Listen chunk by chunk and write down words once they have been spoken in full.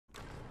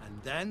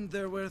Then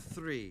there were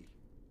 3.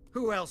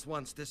 Who else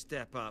wants to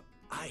step up?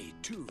 I,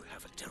 too,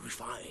 have a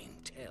terrifying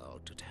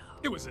tale to tell.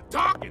 It was a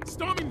dark and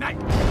stormy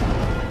night.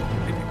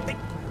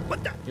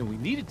 What the? And we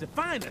needed to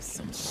find us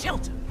some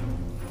shelter.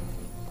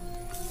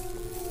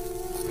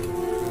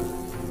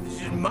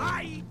 This is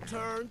my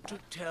turn to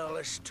tell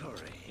a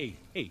story.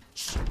 Hey,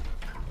 shh.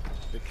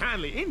 The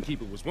kindly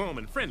innkeeper was warm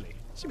and friendly.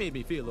 She made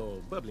me feel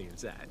all bubbly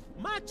inside.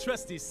 My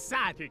trusty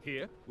sidekick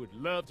here would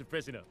love to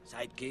freshen up.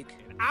 Sidekick?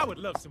 And I would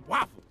love some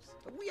waffles.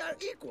 We are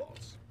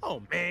equals.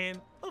 Oh,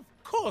 man, of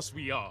course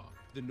we are.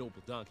 The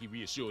noble donkey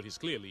reassured his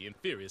clearly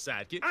inferior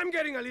sidekick. I'm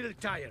getting a little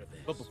tired of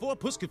this. But before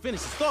Puss could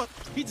finish his thought,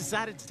 he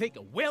decided to take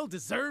a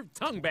well-deserved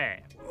tongue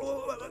bath.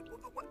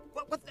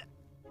 What the?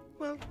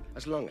 Well,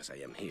 as long as I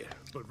am here.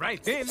 But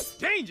right then,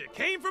 danger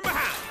came from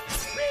behind.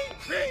 Ring,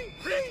 ring,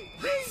 ring,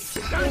 ring.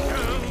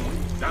 Dun-dun,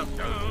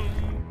 dun-dun,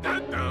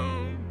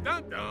 dun-dun,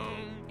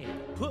 dun-dun.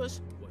 And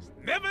Puss was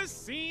never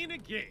seen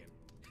again.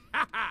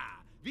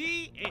 Ha-ha,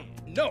 the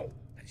end. No,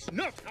 that is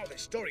not how the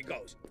story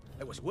goes.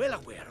 I was well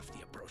aware of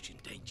the approaching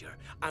danger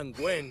and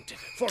went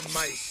for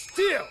my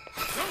steel.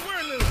 Don't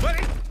worry, little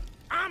buddy.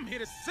 I'm here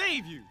to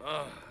save you.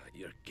 Ah,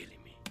 you're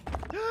killing me.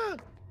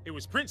 It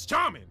was Prince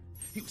Charming.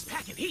 He was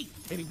packing heat,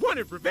 and he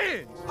wanted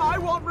revenge. I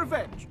want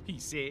revenge, he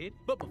said.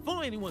 But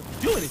before anyone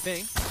could do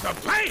anything, the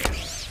plan!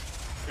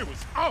 It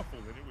was awful,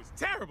 and it was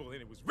terrible,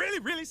 and it was really,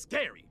 really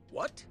scary.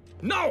 What?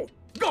 No!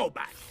 Go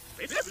back!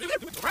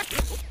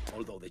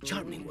 Although the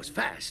Charming was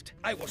fast,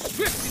 I was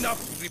swift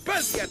enough to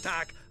repel the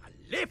attack and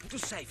leap to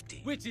safety.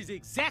 Which is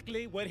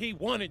exactly what he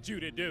wanted you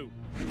to do.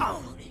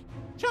 Oh!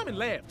 Charming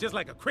laughed just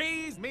like a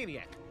crazed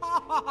maniac.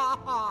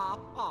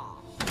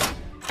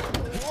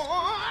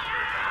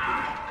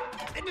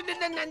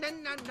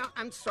 No,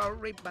 I'm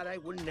sorry, but I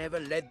will never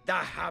let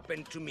that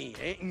happen to me.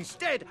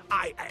 Instead,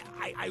 I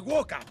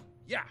woke up.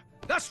 Yeah,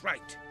 that's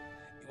right.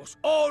 It was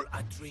all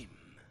a dream.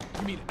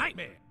 You mean a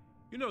nightmare?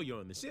 You know you're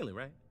on the ceiling,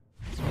 right?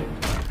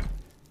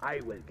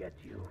 I will get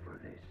you for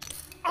this.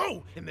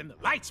 Oh, and then the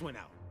lights went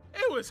out.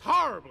 It was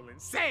horrible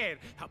and sad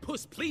how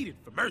Puss pleaded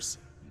for mercy.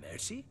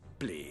 Mercy?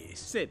 Please.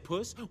 Said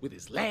Puss with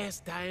his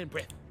last dying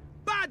breath.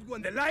 But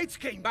when the lights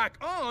came back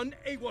on,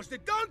 it was the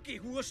donkey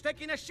who was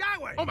taking a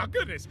shower. Oh my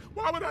goodness,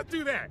 why would I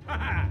do that?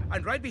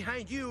 And right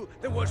behind you,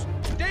 there was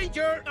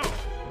danger. Oh,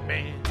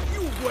 man.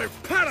 You were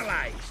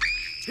paralyzed.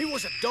 He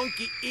was a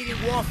donkey eating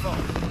waffle.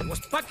 He was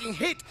packing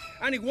heat,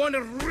 and he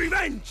wanted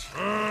revenge.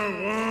 I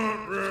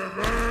want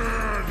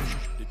revenge.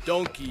 The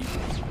donkey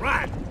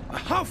ran.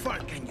 How far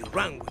can you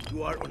run when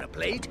you are on a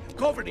plate,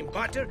 covered in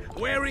butter,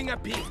 wearing a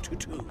pink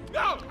tutu?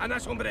 No! And a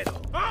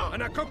sombrero. Oh!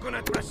 And a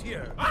coconut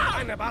brassiere. Oh!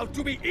 And about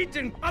to be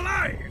eaten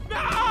alive.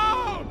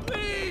 No!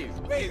 Please!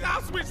 Please,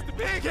 I'll switch to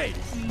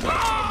pancakes!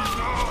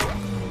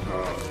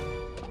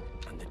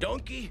 And the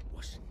donkey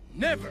was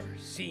never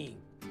seen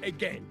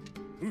again.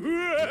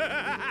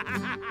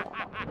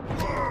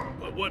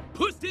 But what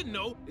Puss didn't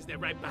know is that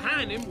right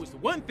behind him was the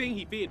one thing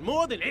he feared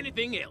more than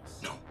anything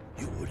else. No,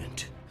 you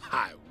wouldn't.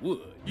 I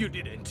would. You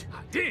didn't.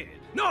 I did.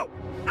 No!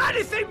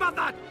 Anything but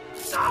that!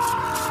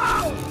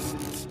 No!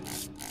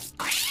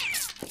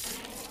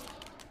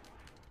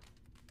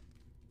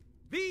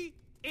 The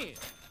end.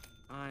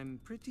 I'm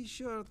pretty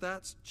sure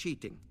that's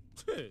cheating.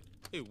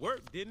 It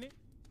worked, didn't it?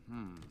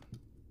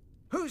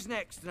 Who's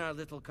next in our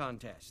little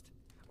contest?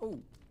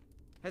 Oh,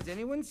 has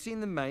anyone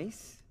seen the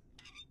mice?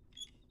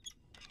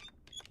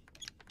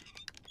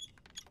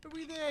 Are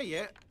we there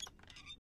yet?